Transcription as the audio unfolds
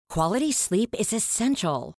Quality sleep is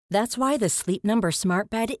essential. That's why the Sleep Number Smart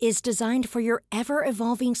Bed is designed for your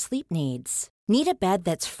ever-evolving sleep needs. Need a bed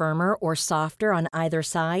that's firmer or softer on either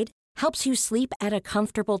side? Helps you sleep at a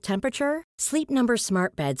comfortable temperature? Sleep Number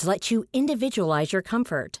Smart Beds let you individualize your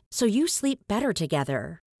comfort, so you sleep better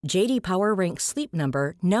together. J.D. Power ranks Sleep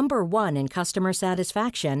Number number 1 in customer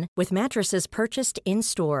satisfaction with mattresses purchased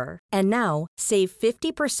in-store. And now, save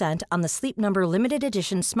 50% on the Sleep Number Limited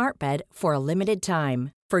Edition Smart Bed for a limited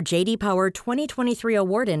time. For J.D. Power 2023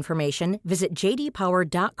 award information, visit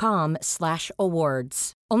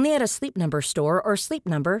jdpower.com/awards. Only at a Sleep Number store or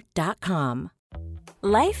sleepnumber.com.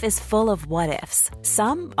 Life is full of what-ifs.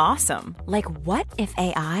 Some awesome, like what if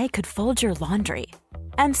AI could fold your laundry?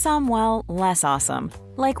 And some, well, less awesome,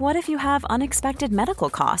 like what if you have unexpected medical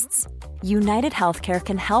costs? United Healthcare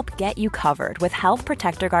can help get you covered with Health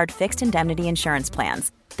Protector Guard fixed indemnity insurance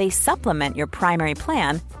plans. They supplement your primary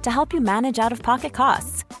plan to help you manage out-of-pocket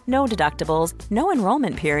costs. No deductibles, no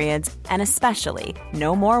enrollment periods, and especially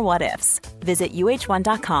no more what-ifs. Visit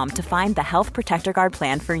uh1.com to find the Health Protector Guard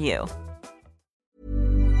plan for you.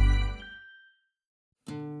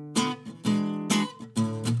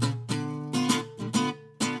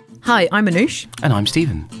 Hi, I'm Anoush. And I'm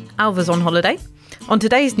Stephen. Alva's on holiday. On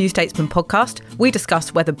today's New Statesman podcast, we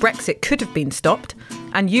discuss whether Brexit could have been stopped,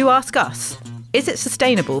 and you ask us, is it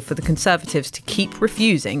sustainable for the Conservatives to keep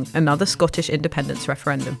refusing another Scottish independence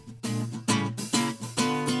referendum?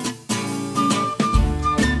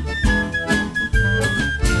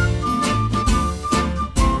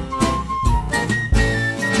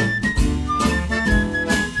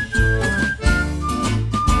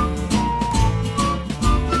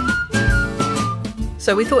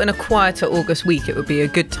 So we thought in a quieter August week it would be a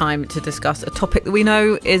good time to discuss a topic that we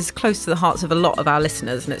know is close to the hearts of a lot of our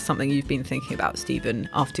listeners, and it's something you've been thinking about, Stephen,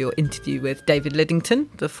 after your interview with David Lidington,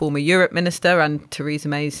 the former Europe Minister and Theresa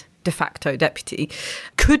May's de facto deputy.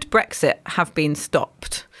 Could Brexit have been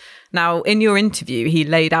stopped? Now, in your interview, he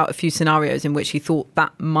laid out a few scenarios in which he thought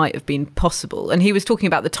that might have been possible, and he was talking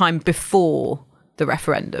about the time before the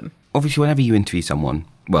referendum. Obviously, whenever you interview someone,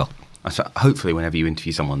 well, hopefully whenever you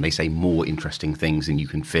interview someone, they say more interesting things than you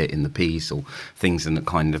can fit in the piece, or things in the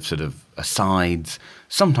kind of sort of asides.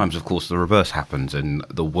 Sometimes, of course, the reverse happens and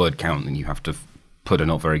the word count and you have to put a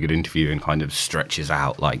not very good interview and kind of stretches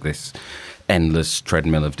out like this endless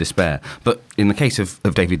treadmill of despair. But in the case of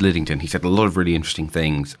David Lidington, he said a lot of really interesting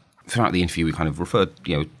things. Throughout the interview, we kind of referred,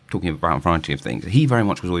 talking about a variety of things. He very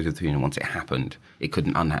much was always of the opinion once it happened, it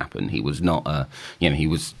couldn't unhappen. He was not he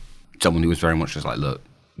was someone who was very much just like, look,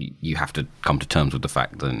 you have to come to terms with the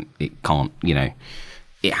fact that it can't,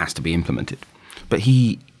 it has to be implemented. But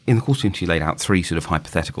he, in the course of the interview, laid out three sort of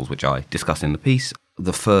hypotheticals, which I discussed in the piece.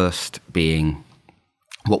 The first being,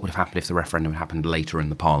 what would have happened if the referendum happened later in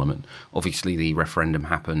the Parliament? Obviously, the referendum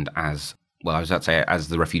happened as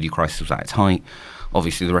the refugee crisis was at its height.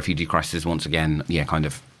 Obviously, the refugee crisis, once again,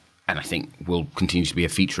 and I think will continue to be a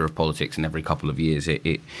feature of politics, and every couple of years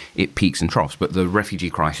it peaks and troughs. But the refugee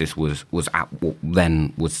crisis was at what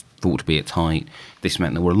then was thought to be its height. This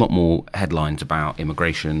meant there were a lot more headlines about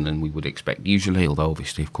immigration than we would expect usually, although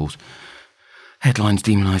obviously, of course, headlines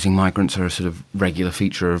demonising migrants are a sort of regular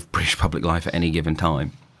feature of British public life at any given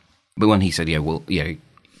time. But when he said, it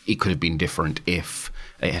could have been different if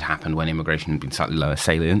it had happened when immigration had been slightly lower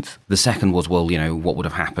salience. The second was, what would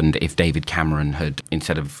have happened if David Cameron had,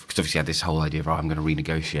 because obviously he had this whole idea of, I'm going to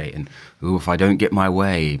renegotiate, and if I don't get my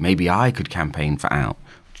way, maybe I could campaign for out,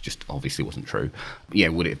 which just obviously wasn't true.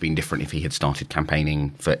 Would it have been different if he had started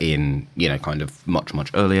campaigning for in, kind of much,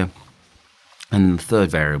 much earlier? And the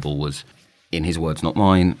third variable was, in his words, not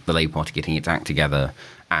mine, the Labour Party getting its act together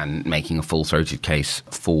and making a full-throated case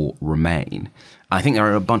for Remain. I think there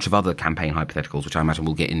are a bunch of other campaign hypotheticals, which I imagine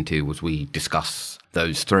we'll get into as we discuss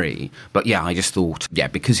those three. But I just thought,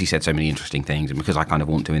 because he said so many interesting things, and because I kind of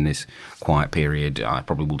want to in this quiet period, I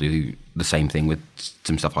probably will do the same thing with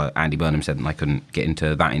some stuff like Andy Burnham said, and I couldn't get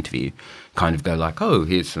into that interview. Kind of go like,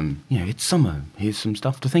 here's some, it's summer, here's some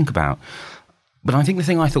stuff to think about. But I think the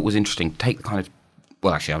thing I thought was interesting,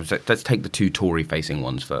 let's take the two Tory-facing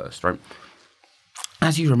ones first, right?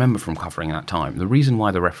 As you remember from covering that time, the reason why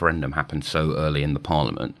the referendum happened so early in the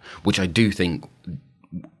Parliament, which I do think,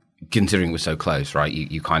 considering it was so close, right,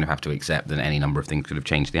 you kind of have to accept that any number of things could have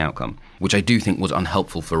changed the outcome, which I do think was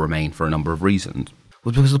unhelpful for Remain for a number of reasons,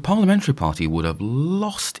 was because the Parliamentary Party would have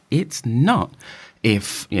lost its nut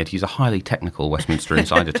if, to use a highly technical Westminster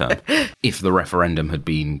insider term, if the referendum had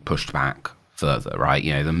been pushed back further, right?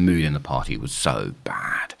 You know, the mood in the party was so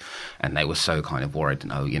bad. And they were so kind of worried,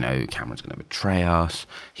 oh, you know, Cameron's going to betray us.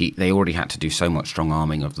 They already had to do so much strong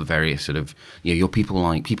arming of the various sort of, you know, your people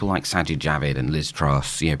like Sajid Javid and Liz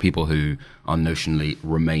Truss, you know, people who are notionally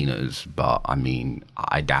Remainers. But I mean,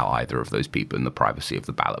 I doubt either of those people in the privacy of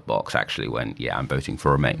the ballot box actually went, yeah, I'm voting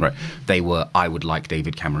for Remain. Right? They were, I would like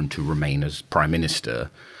David Cameron to remain as Prime Minister.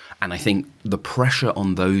 And I think the pressure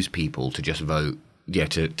on those people to just vote, yeah,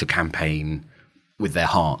 to campaign with their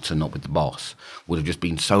hearts and not with the boss would have just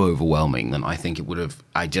been so overwhelming that I think it would have,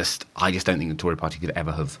 I just don't think the Tory party could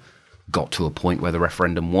ever have got to a point where the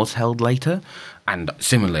referendum was held later. And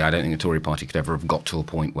similarly, I don't think the Tory party could ever have got to a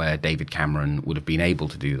point where David Cameron would have been able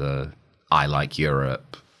to do the I like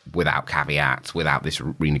Europe without caveats, without this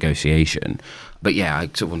renegotiation. But yeah, I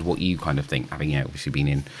sort of wonder what you kind of think, having, yeah, obviously been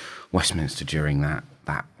in Westminster during that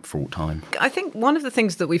fraught time. I think one of the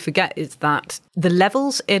things that we forget is that the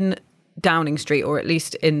levels in Downing Street, or at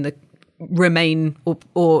least in the Remain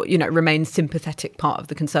or you know, Remain sympathetic part of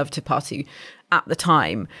the Conservative Party at the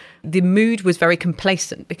time, the mood was very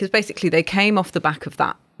complacent because basically they came off the back of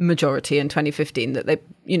that majority in 2015 that they,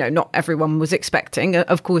 you know, not everyone was expecting.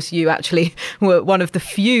 Of course, you actually were one of the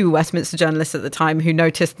few Westminster journalists at the time who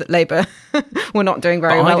noticed that Labour were not doing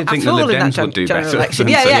very well at all in that general election.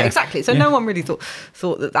 Yeah, exactly. So no one really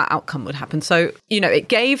thought that outcome would happen. So, you know, it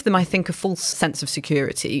gave them, I think, a false sense of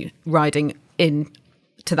security riding in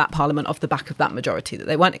to that parliament off the back of that majority that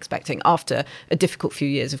they weren't expecting after a difficult few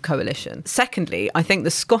years of coalition. Secondly, I think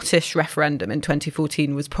the Scottish referendum in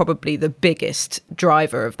 2014 was probably the biggest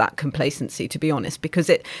driver of that complacency, to be honest, because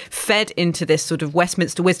it fed into this sort of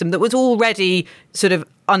Westminster wisdom that was already sort of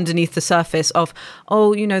underneath the surface of,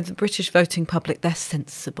 oh, you know, the British voting public, they're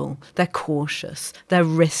sensible, they're cautious, they're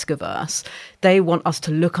risk averse, they want us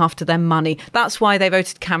to look after their money. That's why they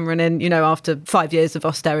voted Cameron in, you know, after 5 years of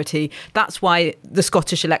austerity. That's why the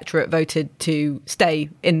Scottish electorate voted to stay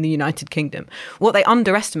in the United Kingdom. What they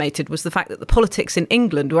underestimated was the fact that the politics in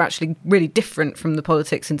England were actually really different from the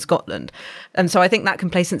politics in Scotland. And so I think that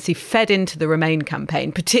complacency fed into the Remain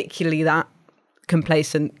campaign, particularly that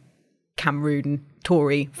complacent Cameroon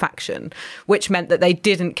Tory faction, which meant that they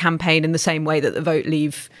didn't campaign in the same way that the Vote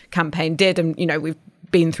Leave campaign did. And, you know, we've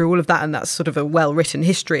been through all of that, and that's sort of a well-written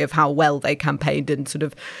history of how well they campaigned and sort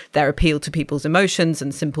of their appeal to people's emotions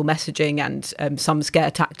and simple messaging and some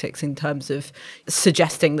scare tactics in terms of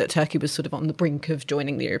suggesting that Turkey was sort of on the brink of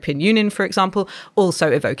joining the European Union, for example,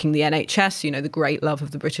 also evoking the NHS, you know, the great love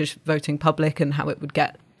of the British voting public and how it would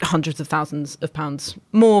get hundreds of thousands of pounds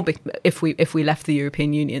more if we left the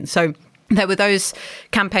European Union. So there were those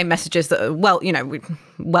campaign messages that are, well, you know,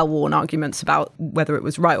 well-worn arguments about whether it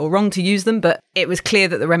was right or wrong to use them, but it was clear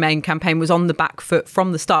that the Remain campaign was on the back foot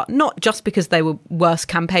from the start, not just because they were worse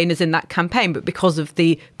campaigners in that campaign, but because of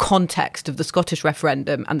the context of the Scottish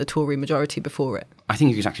referendum and the Tory majority before it. I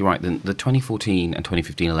think you're exactly right. The 2014 and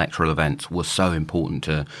 2015 electoral events were so important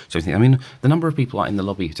to so many things. I mean, the number of people in the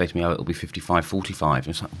lobby who say to me, oh, it'll be 55-45. And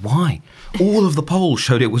it's like, why? All of the polls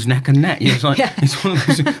showed it was neck and neck. You know, it's like, it's one of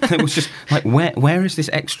those, it was just like, where is this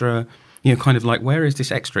extra, you know, kind of like, where is this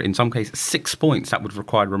extra, in some cases, 6 points that would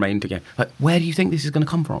require Remain to get? Like, where do you think this is going to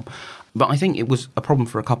come from? But I think it was a problem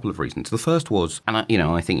for a couple of reasons. The first was, and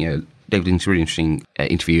I think, you know, David's a really interesting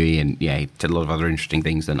interviewee, and yeah, he said a lot of other interesting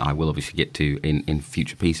things that I will obviously get to in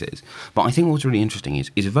future pieces. But I think what's really interesting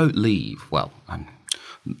is Vote Leave. Well,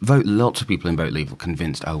 lots of people in Vote Leave were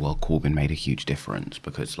convinced, oh well, Corbyn made a huge difference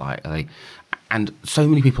because and so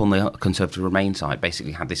many people on the Conservative Remain side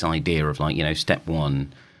basically had this idea of like, you know, step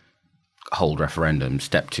one, hold referendum,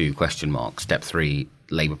 step two, question mark, step three,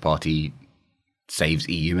 Labour Party saves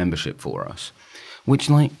EU membership for us, which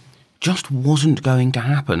like just wasn't going to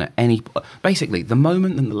happen at any. Basically, the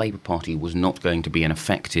moment that the Labour Party was not going to be an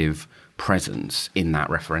effective presence in that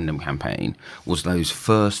referendum campaign was those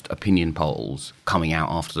first opinion polls coming out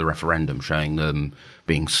after the referendum showing them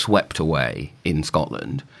being swept away in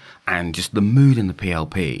Scotland, and just the mood in the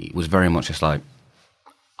PLP was very much just like,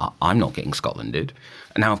 I'm not getting Scotlanded.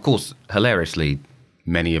 And now, of course, hilariously,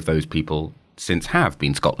 many of those people since have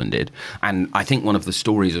been Scotlanded. And I think one of the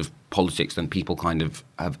stories of politics that people kind of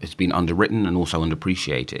has been underwritten and also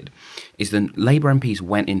underappreciated is that Labour MPs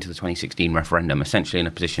went into the 2016 referendum essentially in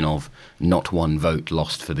a position of not one vote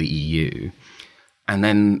lost for the EU. And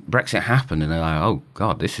then Brexit happened and they're like, oh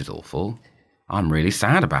God, this is awful. I'm really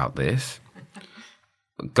sad about this.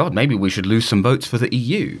 God, maybe we should lose some votes for the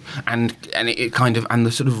EU. And it kind of, and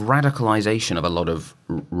the sort of radicalisation of a lot of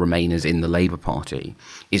Remainers in the Labour Party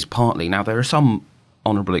is partly, now there are some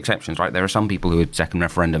honourable exceptions, right? There are some people who are second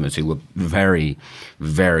referendumers who were very,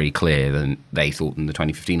 very clear that they thought in the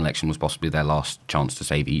 2015 election was possibly their last chance to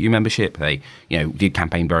save EU membership. They, did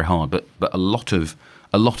campaign very hard, but a lot of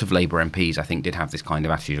Labour MPs, I think, did have this kind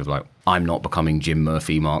of attitude of like, I'm not becoming Jim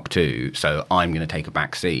Murphy Mark II, so I'm going to take a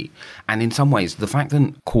back seat. And in some ways, the fact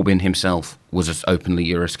that Corbyn himself was as openly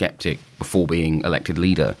Eurosceptic before being elected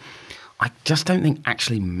leader, I just don't think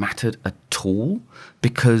actually mattered at all,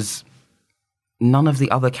 because none of the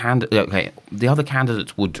other the other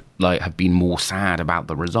candidates would have been more sad about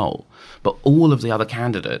the result, but all of the other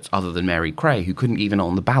candidates, other than Mary Cray, who couldn't even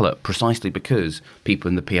on the ballot, precisely because people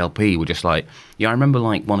in the PLP were just like, I remember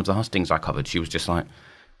one of the hustings I covered, she was just like,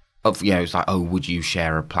 it was like, oh, would you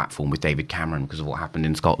share a platform with David Cameron because of what happened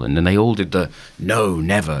in Scotland? And they all did the no,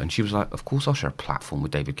 never. And she was like, of course I'll share a platform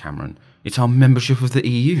with David Cameron. It's our membership of the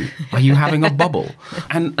EU. Are you having a bubble?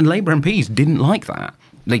 And Labour MPs didn't like that.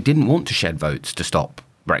 They didn't want to shed votes to stop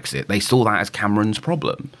Brexit. They saw that as Cameron's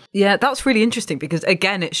problem. Yeah, that's really interesting because,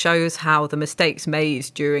 again, it shows how the mistakes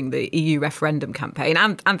made during the EU referendum campaign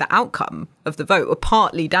and the outcome of the vote were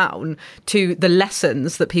partly down to the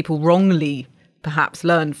lessons that people wrongly perhaps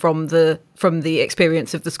learned from the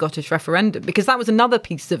experience of the Scottish referendum, because that was another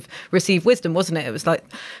piece of received wisdom, wasn't it? It was like,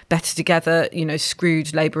 better together,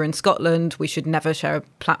 screwed Labour in Scotland. We should never share a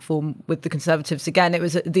platform with the Conservatives again. It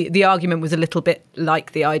was the argument was a little bit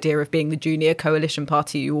like the idea of being the junior coalition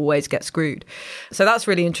party. You always get screwed. So that's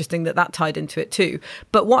really interesting that tied into it too.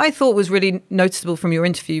 But what I thought was really noticeable from your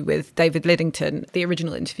interview with David Lidington, the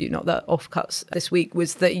original interview, not the offcuts this week,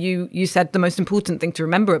 was that you said the most important thing to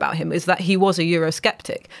remember about him is that he was a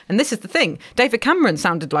Eurosceptic. And this is the thing. David Cameron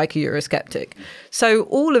sounded like a Eurosceptic. So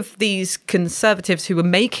all of these Conservatives who were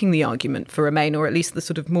making the argument for Remain, or at least the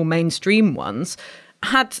sort of more mainstream ones,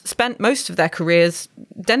 had spent most of their careers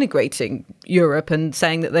denigrating Europe and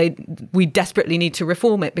saying that we desperately need to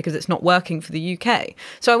reform it because it's not working for the UK.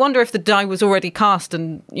 So I wonder if the die was already cast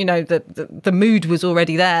and, the mood was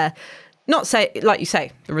already there. Not say, like you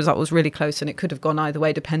say, the result was really close and it could have gone either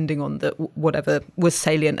way depending on whatever was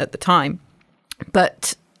salient at the time.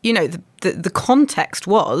 But the context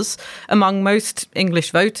was, among most English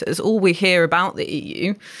voters, all we hear about the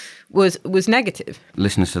EU was negative.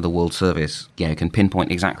 Listeners to the World Service can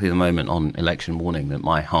pinpoint exactly the moment on election morning that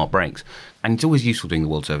my heart breaks. And it's always useful doing the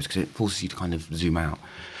World Service because it forces you to kind of zoom out.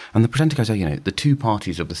 And the presenter goes, the two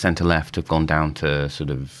parties of the centre-left have gone down to sort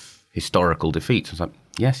of historical defeats. I was like,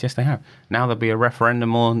 yes, they have. Now there'll be a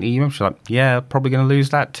referendum on EU membership. Like, yeah, probably going to lose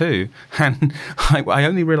that too. And I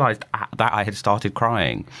only realised that I had started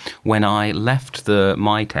crying when I left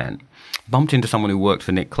my tent, bumped into someone who worked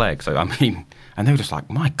for Nick Clegg. So, and they were just like,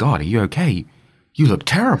 my God, are you okay? You look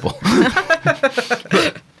terrible.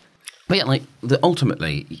 But yeah,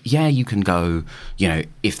 ultimately, you can go,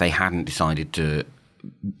 if they hadn't decided to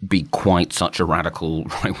be quite such a radical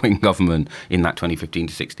right-wing government in that 2015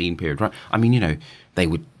 to 16 period, right? They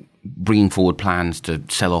would bringing forward plans to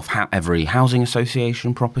sell off every housing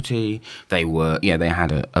association property. They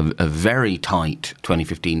had a very tight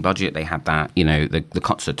 2015 budget. They had that, the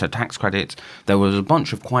cuts to tax credits. There was a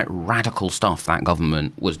bunch of quite radical stuff that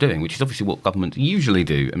government was doing, which is obviously what governments usually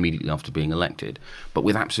do immediately after being elected, but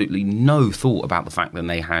with absolutely no thought about the fact that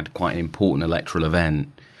they had quite an important electoral event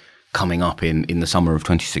coming up in the summer of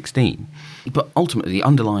 2016. But ultimately, the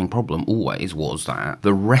underlying problem always was that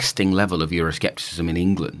the resting level of Euroscepticism in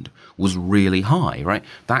England was really high, right?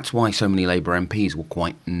 That's why so many Labour MPs were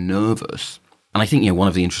quite nervous. And I think, one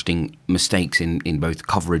of the interesting mistakes in both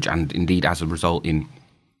coverage and indeed as a result in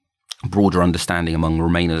broader understanding among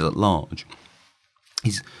Remainers at large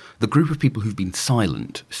is the group of people who've been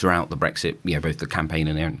silent throughout the Brexit, both the campaign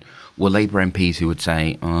and the end, were Labour MPs who would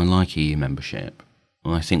say, I like EU membership.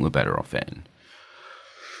 Well, I think we're better off in.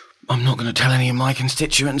 I'm not going to tell any of my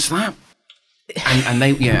constituents that. And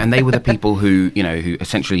they were the people who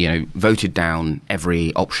essentially voted down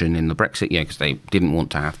every option in the Brexit, because they didn't want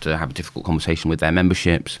to have a difficult conversation with their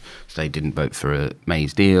memberships, so they didn't vote for a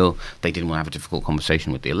May's deal. They didn't want to have a difficult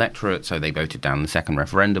conversation with the electorate, so they voted down the second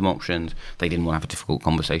referendum options. They didn't want to have a difficult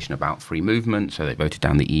conversation about free movement, so they voted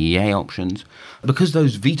down the EEA options. Because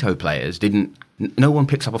those veto players no one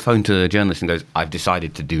picks up a phone to a journalist and goes, I've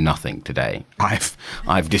decided to do nothing today.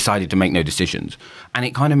 I've decided to make no decisions. And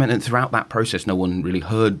it kind of meant that throughout that process, no one really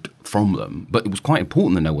heard from them. But it was quite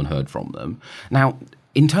important that no one heard from them. Now,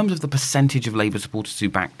 in terms of the percentage of Labour supporters who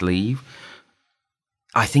backed Leave,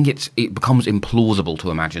 I think it becomes implausible to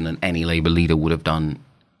imagine that any Labour leader would have done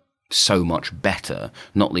so much better,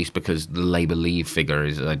 not least because the Labour Leave figure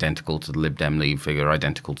is identical to the Lib Dem Leave figure,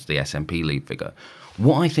 identical to the SNP Leave figure.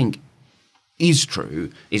 What I think is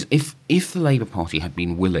true is if the Labour Party had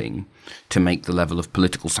been willing to make the level of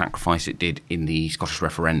political sacrifice it did in the Scottish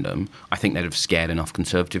referendum, I think they'd have scared enough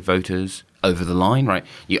Conservative voters over the line, right?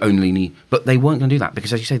 You only need... But they weren't going to do that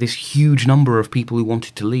because, as you say, this huge number of people who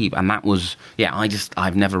wanted to leave. And that was... Yeah,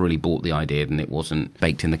 I've never really bought the idea and it wasn't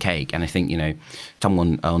baked in the cake. And I think,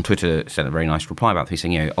 someone on Twitter sent a very nice reply about this,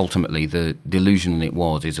 saying, ultimately the delusion it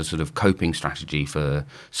was is a sort of coping strategy for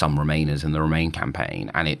some Remainers and the Remain campaign.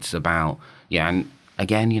 And it's about... Yeah, and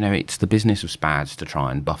again, it's the business of spads to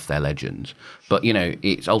try and buff their legends. But,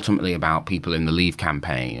 it's ultimately about people in the Leave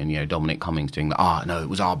campaign and, Dominic Cummings doing no, it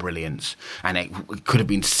was our brilliance. And it could have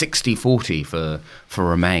been 60-40 for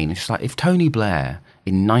Remain. It's like if Tony Blair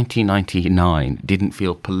in 1999 didn't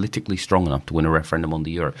feel politically strong enough to win a referendum on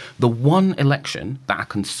the euro, the one election that a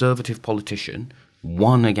Conservative politician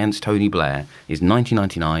won against Tony Blair is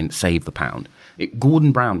 1999, Save the Pound.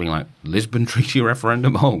 Gordon Brown being like, Lisbon Treaty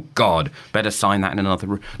referendum? Oh, God, better sign that in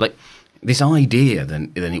another... Like, this idea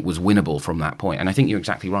then it was winnable from that point. And I think you're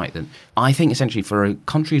exactly right. That I think essentially for a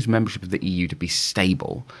country's membership of the EU to be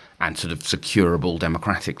stable and sort of securable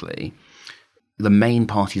democratically, the main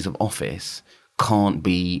parties of office can't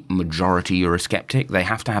be majority Eurosceptic. They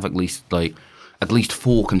have to have at least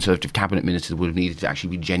 4 Conservative cabinet ministers would have needed to actually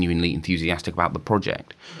be genuinely enthusiastic about the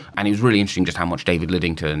project. And it was really interesting just how much David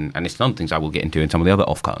Lidington, and it's one of the things I will get into in some of the other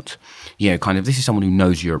offcuts, this is someone who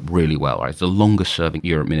knows Europe really well, right? It's the longest serving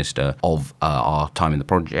Europe minister of our time in the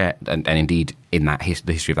project, and indeed in that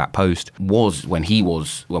the history of that post was when he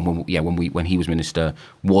was minister,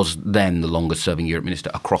 was then the longest serving Europe minister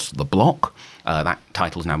across the bloc. That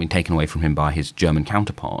title's now been taken away from him by his German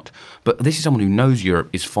counterpart. But this is someone who knows Europe,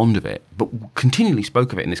 is fond of it, but continually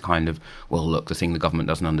spoke of it in this kind of, well, look, the thing the government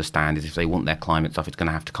doesn't understand is if they want their climate stuff, it's going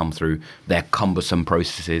to have to come through their cumbersome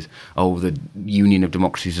processes. Oh, the Union of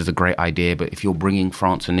Democracies is a great idea, but if you're bringing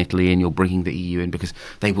France and Italy in, you're bringing the EU in because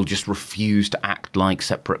they will just refuse to act like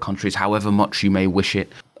separate countries, however much you may wish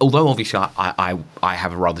it. Although obviously I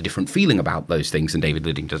have a rather different feeling about those things than David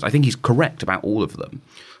Lidington does. I think he's correct about all of them.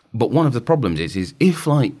 But one of the problems is if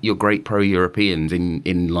you're great pro-Europeans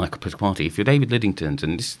in like a political party, if you're David Lidington's,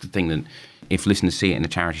 and this is the thing that if listeners see it in a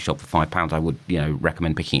charity shop for £5, I would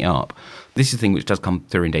recommend picking it up. This is the thing which does come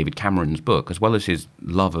through in David Cameron's book, as well as his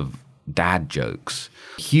love of dad jokes.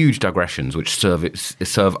 Huge digressions which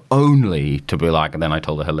serve only to be like, and then I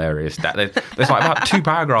told a hilarious dad. There's like about 2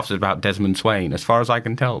 paragraphs about Desmond Swain, as far as I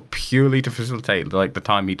can tell, purely to facilitate the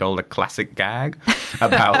time he told a classic gag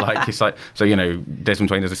about Desmond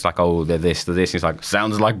Swain is just like, oh, they're this. He's like,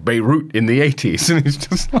 sounds like Beirut in the 80s. And it's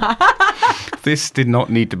just like, this did not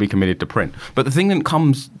need to be committed to print. But the thing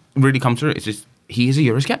that really comes through is just he is a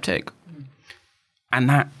Eurosceptic. And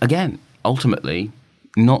that, again, ultimately,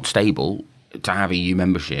 not stable to have EU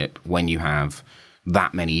membership when you have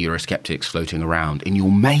that many Eurosceptics floating around in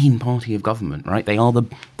your main party of government, right? They are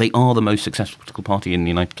the most successful political party in the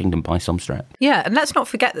United Kingdom by some stretch. Yeah, and let's not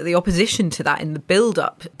forget that the opposition to that in the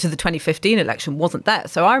build-up to the 2015 election wasn't there.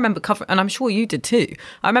 So I remember covering, and I'm sure you did too,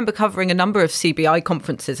 I remember covering a number of CBI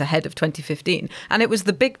conferences ahead of 2015, and it was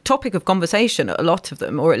the big topic of conversation at a lot of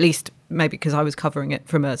them, or at least maybe because I was covering it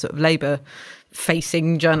from a sort of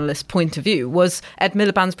Labour-facing journalist point of view, was Ed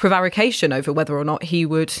Miliband's prevarication over whether or not he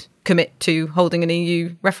would commit to holding an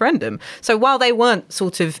EU referendum. So while they weren't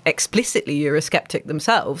sort of explicitly Eurosceptic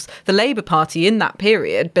themselves, the Labour Party in that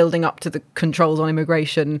period, building up to the controls on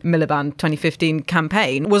immigration Miliband 2015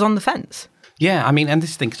 campaign, was on the fence. Yeah, I mean, and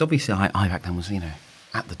this thing, because obviously I back then was,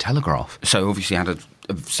 at the Telegraph. So obviously I had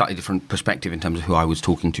a slightly different perspective in terms of who I was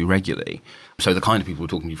talking to regularly. So the kind of people who were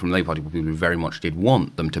talking to from the Labour Party were people who very much did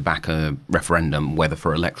want them to back a referendum, whether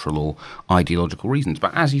for electoral or ideological reasons.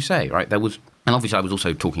 But as you say, right, there was... And obviously I was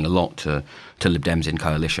also talking a lot to Lib Dems in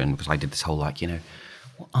coalition because I did this whole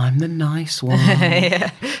I'm the nice one.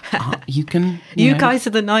 Yeah. You can... You guys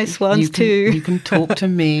are the nice ones too. You can talk to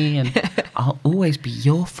me and I'll always be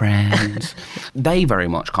your friend. They very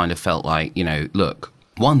much kind of felt like, look,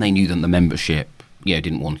 one, they knew that the membership,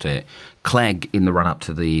 didn't want it. Clegg, in the run-up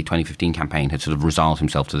to the 2015 campaign, had sort of resiled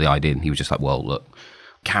himself to the idea, and he was just like, well, look,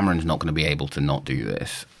 Cameron's not going to be able to not do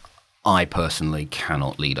this. I personally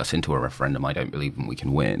cannot lead us into a referendum. I don't believe we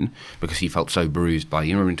can win, because he felt so bruised by,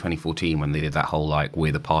 in 2014 when they did that whole,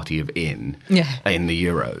 we're the party of in the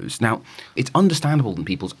Euros. Now, it's understandable that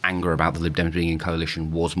people's anger about the Lib Dems being in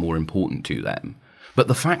coalition was more important to them. But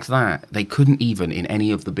the fact that they couldn't even, in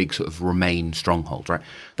any of the big sort of Remain strongholds, right,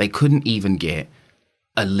 they couldn't even get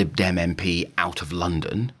a Lib Dem MP out of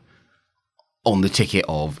London on the ticket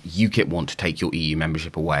of UKIP want to take your EU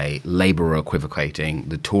membership away, Labour are equivocating,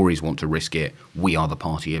 the Tories want to risk it, we are the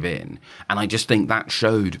party of in. And I just think that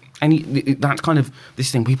showed, and that's kind of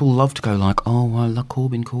this thing, people love to go like, oh, I love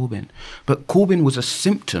Corbyn. But Corbyn was a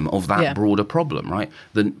symptom of that broader problem, right?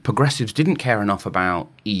 The progressives didn't care enough about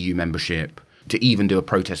EU membership to even do a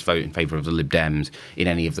protest vote in favour of the Lib Dems in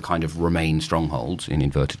any of the kind of Remain strongholds, in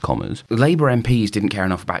inverted commas. Labour MPs didn't care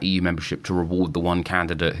enough about EU membership to reward the one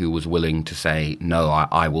candidate who was willing to say, no,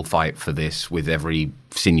 I will fight for this with every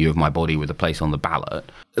sinew of my body with a place on the ballot.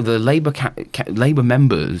 The Labour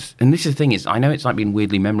members, and this is the thing is, I know it's like been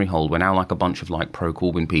weirdly memory holed, we're now like a bunch of like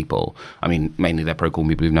pro-Corbyn people. I mean, mainly they're pro-Corbyn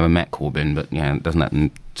people who've never met Corbyn, but yeah, doesn't let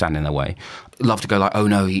them stand in their way. Love to go like, oh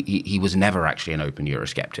no, he was never actually an open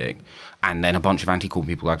Eurosceptic. And then a bunch of anti-Corbyn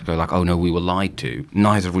people like to go like, oh no, we were lied to.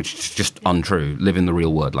 Neither of which is just untrue. Live in the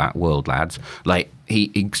real world, lads. Like,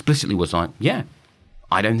 he explicitly was like, yeah,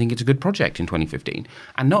 I don't think it's a good project in 2015.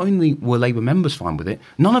 And not only were Labour members fine with it,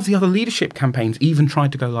 none of the other leadership campaigns even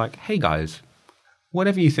tried to go like, hey guys,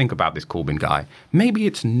 whatever you think about this Corbyn guy, maybe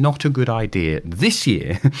it's not a good idea this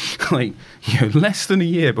year, like, less than a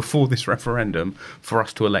year before this referendum, for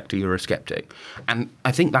us to elect a Eurosceptic. And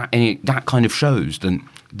I think that kind of shows that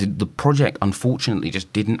the project, unfortunately,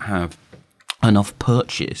 just didn't have enough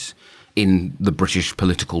purchase in the British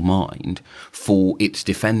political mind for its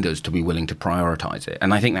defenders to be willing to prioritise it.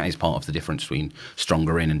 And I think that is part of the difference between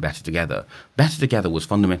Stronger In and Better Together. Better Together was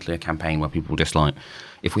fundamentally a campaign where people were just like,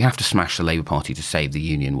 if we have to smash the Labour Party to save the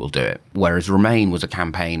union, we'll do it. Whereas Remain was a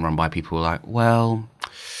campaign run by people who were like, well,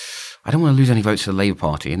 I don't want to lose any votes to the Labour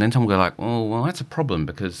Party. And then someone would go like, oh, well, that's a problem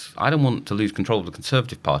because I don't want to lose control of the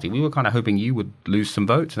Conservative Party. We were kind of hoping you would lose some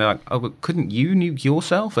votes. And they're like, oh, but couldn't you nuke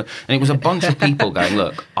yourself? And it was a bunch of people going,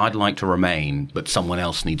 look, I'd like to Remain, but someone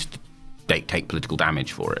else needs to take political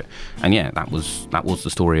damage for it. And yeah, that was the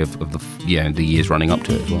story of the years running up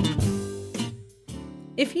to it as well.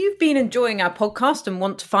 If you've been enjoying our podcast and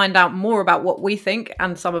want to find out more about what we think,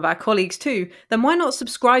 and some of our colleagues too, then why not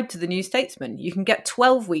subscribe to The New Statesman? You can get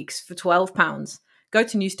 12 weeks for £12. Go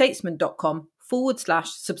to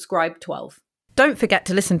newstatesman.com/subscribe12. Don't forget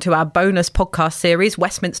to listen to our bonus podcast series,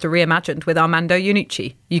 Westminster Reimagined, with Armando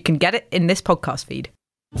Iannucci. You can get it in this podcast feed.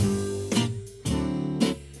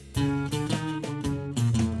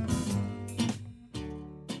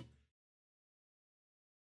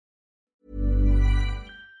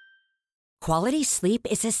 Quality sleep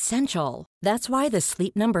is essential. That's why the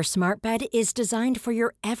Sleep Number Smart Bed is designed for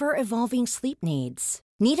your ever-evolving sleep needs.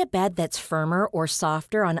 Need a bed that's firmer or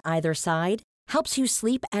softer on either side? Helps you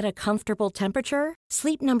sleep at a comfortable temperature?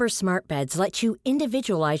 Sleep Number Smart Beds let you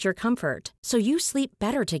individualize your comfort, so you sleep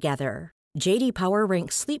better together. J.D. Power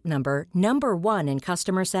ranks Sleep Number number 1 in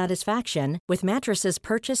customer satisfaction with mattresses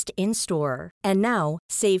purchased in-store. And now,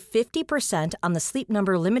 save 50% on the Sleep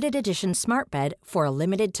Number Limited Edition Smart Bed for a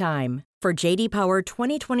limited time. For J.D. Power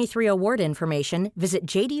 2023 award information, visit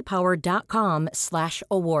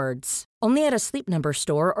jdpower.com/awards. Only at a Sleep Number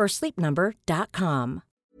store or sleepnumber.com.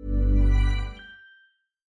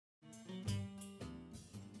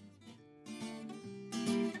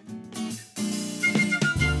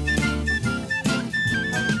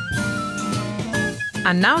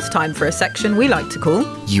 And now it's time for a section we like to call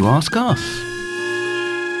You Ask Us.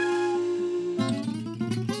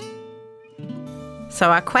 So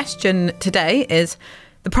our question today is,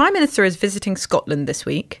 the Prime Minister is visiting Scotland this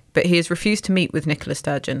week, but he has refused to meet with Nicola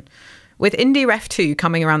Sturgeon. With Indy Ref 2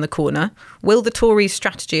 coming around the corner, will the Tories'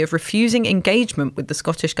 strategy of refusing engagement with the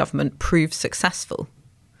Scottish Government prove successful?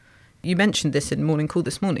 You mentioned this in Morning Call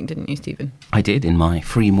this morning, didn't you, Stephen? I did, in my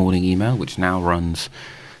free morning email, which now runs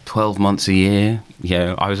 12 months a year.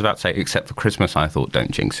 Yeah, I was about to say, except for Christmas, I thought, don't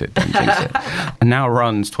jinx it. And now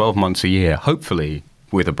runs 12 months a year, hopefully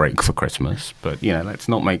with a break for Christmas. But, let's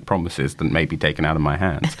not make promises that may be taken out of my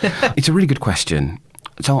hands. It's a really good question.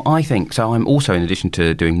 So I'm also, in addition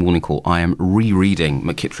to doing Morning Call, I am rereading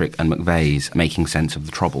McKittrick and McVeigh's Making Sense of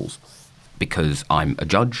the Troubles, because I'm a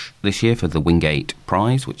judge this year for the Wingate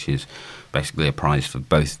Prize, which is basically a prize for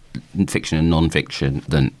both fiction and non-fiction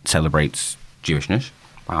that celebrates Jewishness.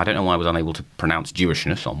 I don't know why I was unable to pronounce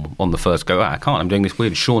Jewishness on the first go. I can't. I'm doing this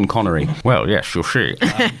weird Sean Connery. Well, yes, you'll see.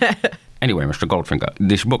 Anyway, Mr. Goldfinger,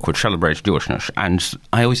 this book which celebrates Jewishness, and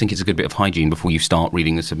I always think it's a good bit of hygiene before you start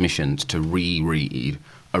reading the submissions to reread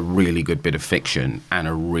a really good bit of fiction and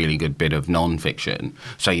a really good bit of non-fiction,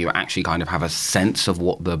 so you actually kind of have a sense of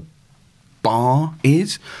what the bar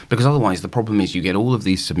is, because otherwise the problem is you get all of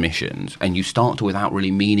these submissions and you start to, without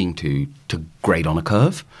really meaning to grade on a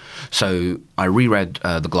curve. So I reread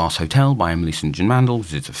The Glass Hotel by Emily St. John Mandel.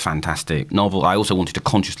 It's a fantastic novel. I also wanted to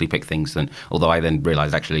consciously pick things that, although I then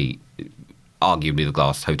realised actually arguably the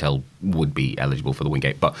Glass Hotel would be eligible for the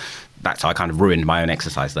Wingate. But that's, I kind of ruined my own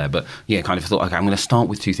exercise there. But yeah, kind of thought, okay, I'm going to start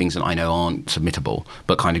with two things that I know aren't submittable,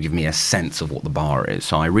 but kind of give me a sense of what the bar is.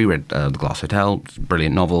 So I reread The Glass Hotel. It's a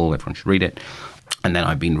brilliant novel. Everyone should read it. And then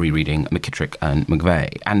I've been rereading McKittrick and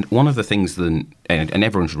McVeigh. And one of the things that, and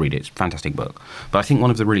everyone should read it, it's a fantastic book. But I think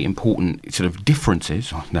one of the really important sort of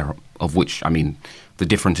differences, of which, I mean, the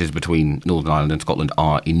differences between Northern Ireland and Scotland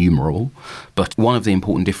are innumerable. But one of the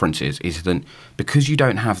important differences is that because you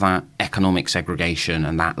don't have that economic segregation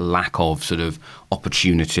and that lack of sort of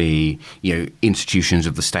opportunity, institutions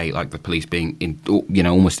of the state like the police being,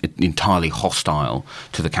 almost entirely hostile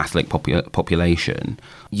to the Catholic population,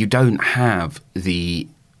 you don't have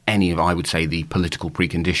any of, I would say, the political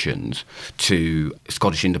preconditions to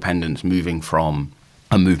Scottish independence moving from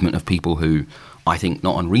a movement of people who, I think,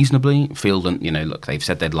 not unreasonably feel that, look, they've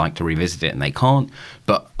said they'd like to revisit it and they can't.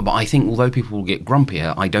 But I think although people will get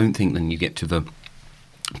grumpier, I don't think then you get to the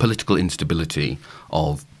political instability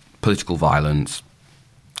of political violence,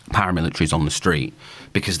 paramilitaries on the street,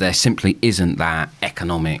 because there simply isn't that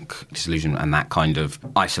economic disillusionment and that kind of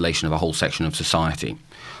isolation of a whole section of society,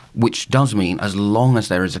 which does mean as long as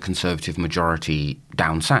there is a Conservative majority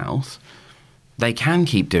down south, they can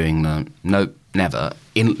keep doing the nope, never.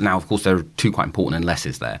 Now, of course, there are two quite important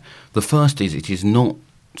unlesses there. The first is it is not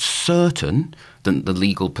certain that the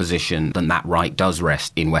legal position that right does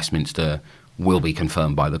rest in Westminster will be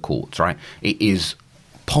confirmed by the courts, right? It is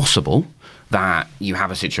possible that you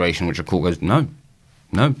have a situation which a court goes, no,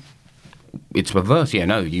 it's perverse. Yeah,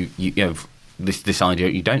 no, you have this idea,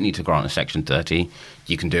 you don't need to grant a Section 30,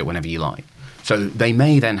 you can do it whenever you like. So they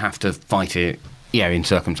may then have to fight it, in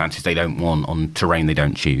circumstances they don't want, on terrain they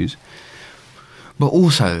don't choose. But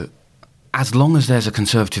also, as long as there's a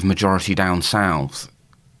Conservative majority down south,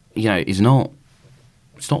 it's not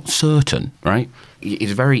certain, right?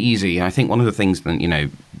 It's very easy. And I think one of the things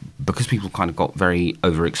that, because people kind of got very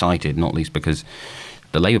overexcited, not least because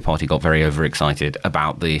the Labour Party got very overexcited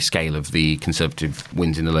about the scale of the Conservative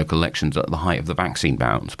wins in the local elections at the height of the vaccine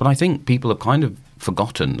bounce. But I think people have kind of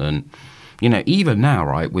forgotten that, even now,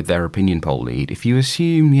 right, with their opinion poll lead, if you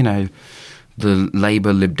assume, the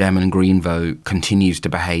Labour, Lib Dem and Green vote continues to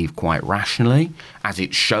behave quite rationally, as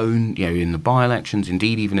it's shown, in the by-elections,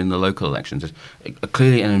 indeed even in the local elections. There's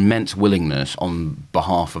clearly an immense willingness on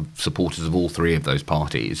behalf of supporters of all three of those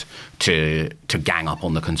parties to gang up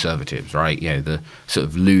on the Conservatives, right? The sort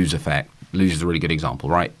of Lose effect. Lose is a really good example,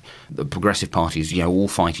 right? The progressive parties, all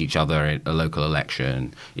fight each other at a local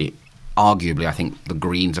election. Arguably, I think the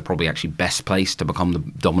Greens are probably actually best placed to become the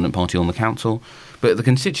dominant party on the council. But at the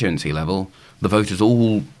constituency level, the voters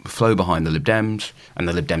all flow behind the Lib Dems, and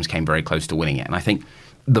the Lib Dems came very close to winning it. And I think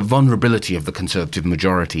the vulnerability of the Conservative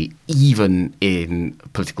majority, even in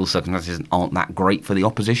political circumstances aren't that great for the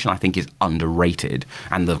opposition, I think is underrated.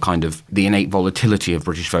 And the kind of the innate volatility of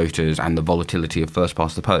British voters and the volatility of first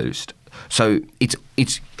past the post. So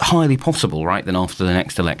it's highly possible, right, then after the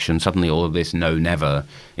next election, suddenly all of this no, never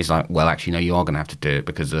is like, well, actually, no, you are going to have to do it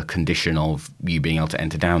because the condition of you being able to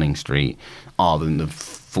enter Downing Street are than the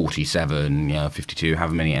 47, 52,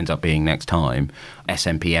 however many it ends up being next time,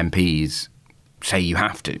 SNP MPs say you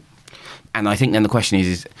have to. And I think then the question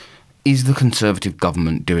is the Conservative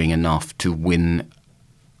government doing enough to win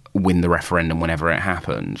the referendum whenever it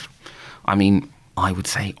happens? I mean, I would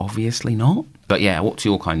say obviously not. But yeah, what's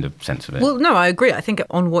your kind of sense of it? Well, no, I agree. I think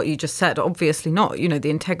on what you just said, obviously not. The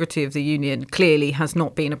integrity of the union clearly has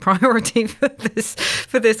not been a priority for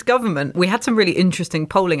this government. We had some really interesting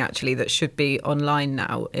polling, actually, that should be online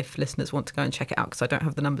now if listeners want to go and check it out, because I don't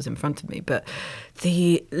have the numbers in front of me. But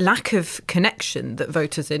the lack of connection that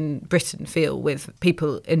voters in Britain feel with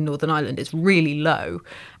people in Northern Ireland is really low.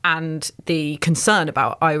 And the concern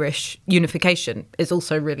about Irish unification is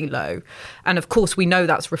also really low. And of course, we know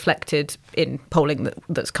that's reflected in polling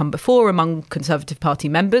that's come before among Conservative Party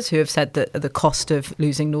members who have said that the cost of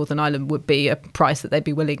losing Northern Ireland would be a price that they'd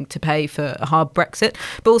be willing to pay for a hard Brexit.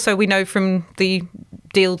 But also we know from the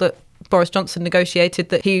deal that Boris Johnson negotiated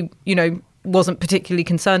that he, wasn't particularly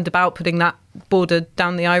concerned about putting that border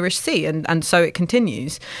down the Irish Sea. And so it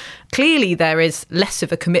continues. Clearly, there is less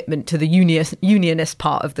of a commitment to the unionist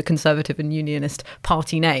part of the Conservative and Unionist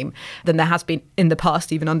party name than there has been in the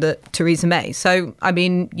past, even under Theresa May. So, I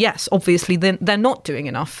mean, yes, obviously, they're not doing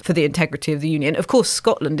enough for the integrity of the union. Of course,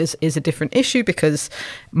 Scotland is a different issue because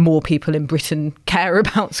more people in Britain care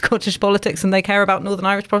about Scottish politics than they care about Northern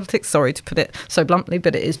Irish politics. Sorry to put it so bluntly,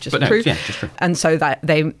 but it is just true. Yeah, just true. And so that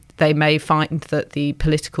they may find that the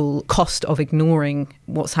political cost of ignoring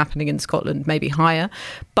what's happening in Scotland may be higher.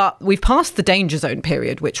 But we've passed the danger zone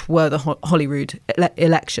period, which were the Holyrood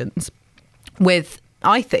elections, with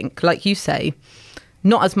I think, like you say,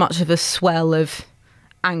 not as much of a swell of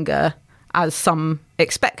anger as some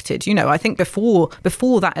expected. I think before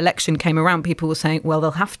that election came around, people were saying, well,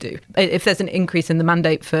 they'll have to. If there's an increase in the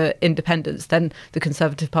mandate for independence, then the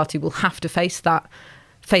Conservative Party will have to face that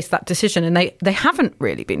decision. And they haven't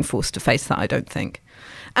really been forced to face that, I don't think.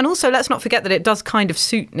 And also, let's not forget that it does kind of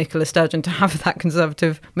suit Nicola Sturgeon to have that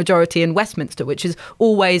Conservative majority in Westminster, which is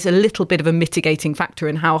always a little bit of a mitigating factor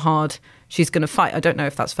in how hard she's going to fight. I don't know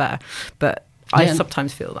if that's fair, but I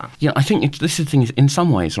sometimes feel that. Yeah, I think this is the thing, in some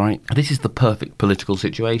ways, right, this is the perfect political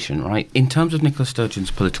situation, right? In terms of Nicola Sturgeon's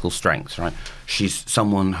political strengths, right, she's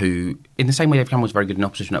someone who, in the same way David Cameron was very good in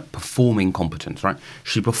opposition at performing competence, right,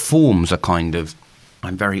 she performs a kind of,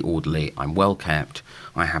 I'm very orderly, I'm well kept,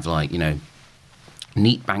 I have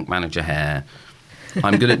neat bank manager hair,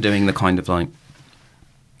 I'm good at doing the kind of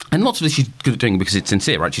and lots of this she's good at doing because it's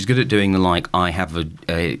sincere, right? She's good at doing the I have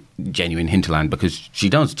a genuine hinterland, because she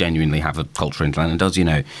does genuinely have a cultural hinterland and does,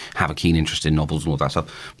 have a keen interest in novels and all that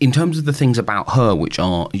stuff. In terms of the things about her which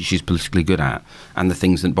she's politically good at, and the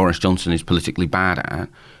things that Boris Johnson is politically bad at,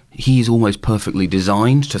 he's almost perfectly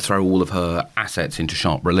designed to throw all of her assets into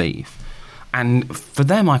sharp relief. And for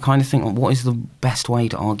them, I kind of think, what is the best way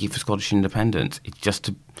to argue for Scottish independence? It's just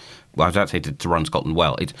to, I was about to say to run Scotland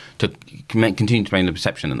well. It's to continue to maintain the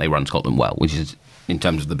perception that they run Scotland well, which is, in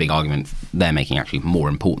terms of the big argument they're making, actually more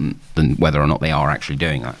important than whether or not they are actually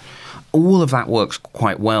doing that. All of that works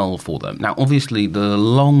quite well for them. Now, obviously, the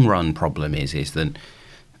long-run problem is that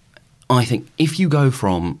I think if you go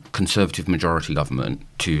from Conservative majority government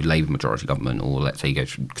to Labour majority government, or let's say you go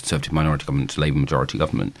from Conservative minority government to Labour majority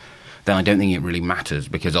government, then I don't think it really matters,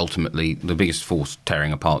 because ultimately the biggest force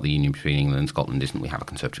tearing apart the union between England and Scotland isn't we have a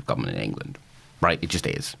Conservative government in England, right? It just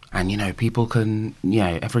is. And, people can,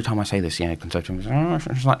 every time I say this, Conservative,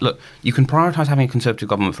 it's like, look, you can prioritise having a Conservative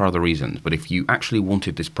government for other reasons, but if you actually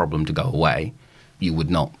wanted this problem to go away, you would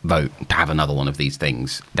not vote to have another one of these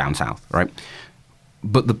things down south, right?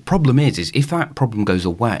 But the problem is if that problem goes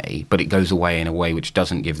away, but it goes away in a way which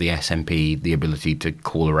doesn't give the SNP the ability to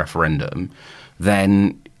call a referendum,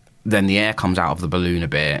 then the air comes out of the balloon a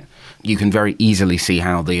bit. You can very easily see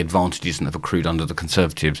how the advantages that have accrued under the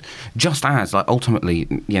Conservatives, just as, ultimately,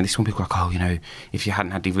 this is when people are like, if you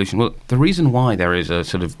hadn't had devolution. Well, the reason why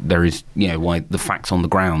why the facts on the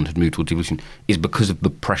ground had moved towards devolution is because of the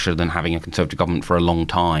pressure that having a Conservative government for a long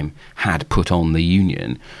time had put on the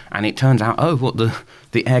union. And it turns out,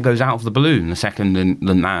 the air goes out of the balloon the second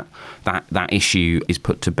then that issue is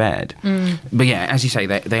put to bed. But as you say,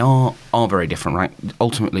 they are very different, right?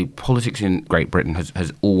 Ultimately, politics in Great Britain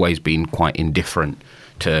has always been quite indifferent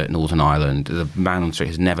to Northern Ireland. The man on the street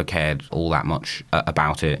has never cared all that much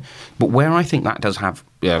about it. But where I think that does have,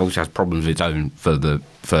 it also has problems of its own for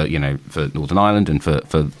Northern Ireland and for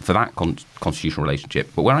that constitutional relationship.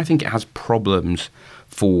 But where I think it has problems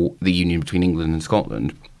for the union between England and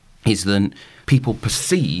Scotland is that people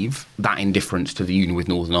perceive that indifference to the union with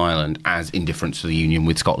Northern Ireland as indifference to the union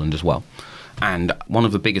with Scotland as well. And one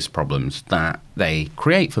of the biggest problems that they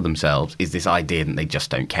create for themselves is this idea that they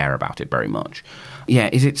just don't care about it very much.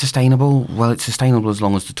 Is it sustainable? Well, it's sustainable as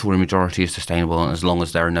long as the Tory majority is sustainable and as long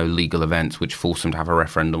as there are no legal events which force them to have a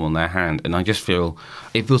referendum on their hand. And I just feel,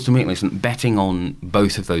 it feels to me like betting on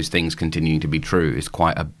both of those things continuing to be true is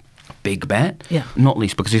quite a big bet. Yeah. Not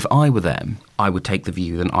least because if I were them, I would take the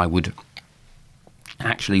view that I would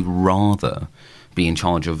actually rather be in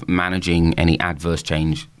charge of managing any adverse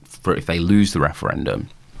change for if they lose the referendum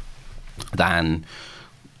than,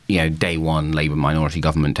 day one, Labour minority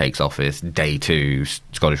government takes office, day two,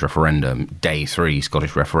 Scottish referendum, day three,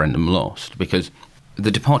 Scottish referendum lost. Because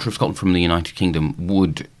the departure of Scotland from the United Kingdom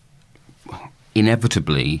would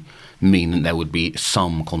inevitably mean that there would be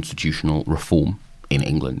some constitutional reform in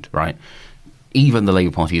England, right? Even the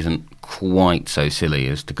Labour Party isn't quite so silly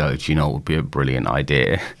as to go, do you know what would be a brilliant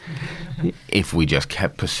idea if we just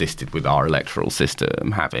persisted with our electoral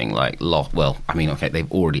system having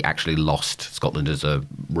they've already actually lost Scotland as a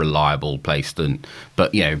reliable place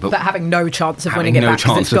but having no chance of winning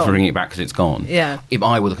it back because it's gone. Yeah. If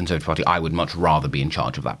I were the Conservative Party, I would much rather be in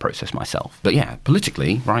charge of that process myself. But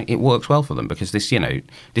politically, right, it works well for them because this,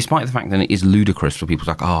 despite the fact that it is ludicrous for people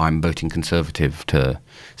to like, I'm voting Conservative to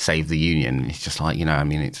save the union. It's just like,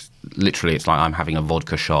 it's like I'm having a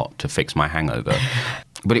vodka shot to fix my hangover.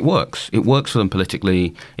 But it works. It works for them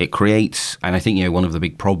politically. It creates, and I think, one of the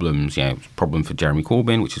big problems, problem for Jeremy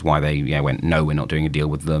Corbyn, which is why they went, no, we're not doing a deal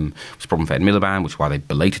with them. It's a problem for Ed Miliband, which is why they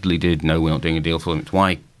belatedly did, no, we're not doing a deal for them. It's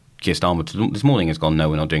why Keir Starmer this morning has gone,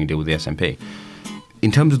 no, we're not doing a deal with the SNP.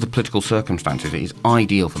 In terms of the political circumstances, it is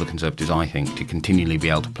ideal for the Conservatives, I think, to continually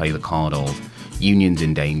be able to play the card of unions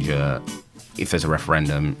in danger, if there's a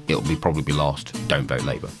referendum, it'll probably be lost. Don't vote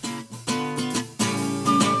Labour.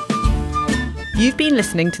 You've been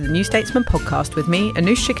listening to the New Statesman podcast with me,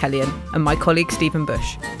 Anoosh Chakelian, and my colleague Stephen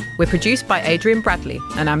Bush. We're produced by Adrian Bradley,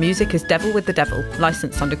 and our music is Devil with the Devil,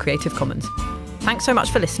 licensed under Creative Commons. Thanks so much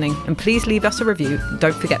for listening, and please leave us a review and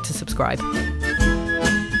don't forget to subscribe.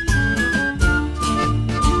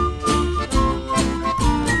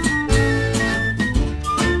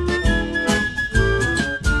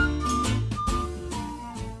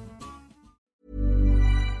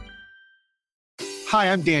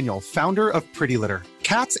 Hi, I'm Daniel, founder of Pretty Litter.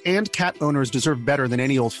 Cats and cat owners deserve better than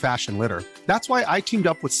any old-fashioned litter. That's why I teamed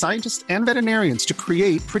up with scientists and veterinarians to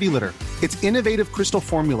create Pretty Litter. Its innovative crystal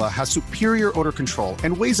formula has superior odor control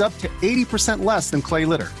and weighs up to 80% less than clay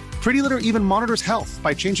litter. Pretty Litter even monitors health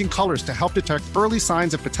by changing colors to help detect early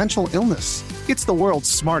signs of potential illness. It's the world's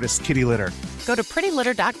smartest kitty litter. Go to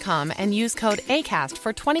prettylitter.com and use code ACAST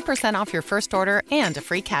for 20% off your first order and a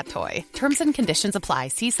free cat toy. Terms and conditions apply.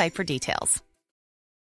 See site for details.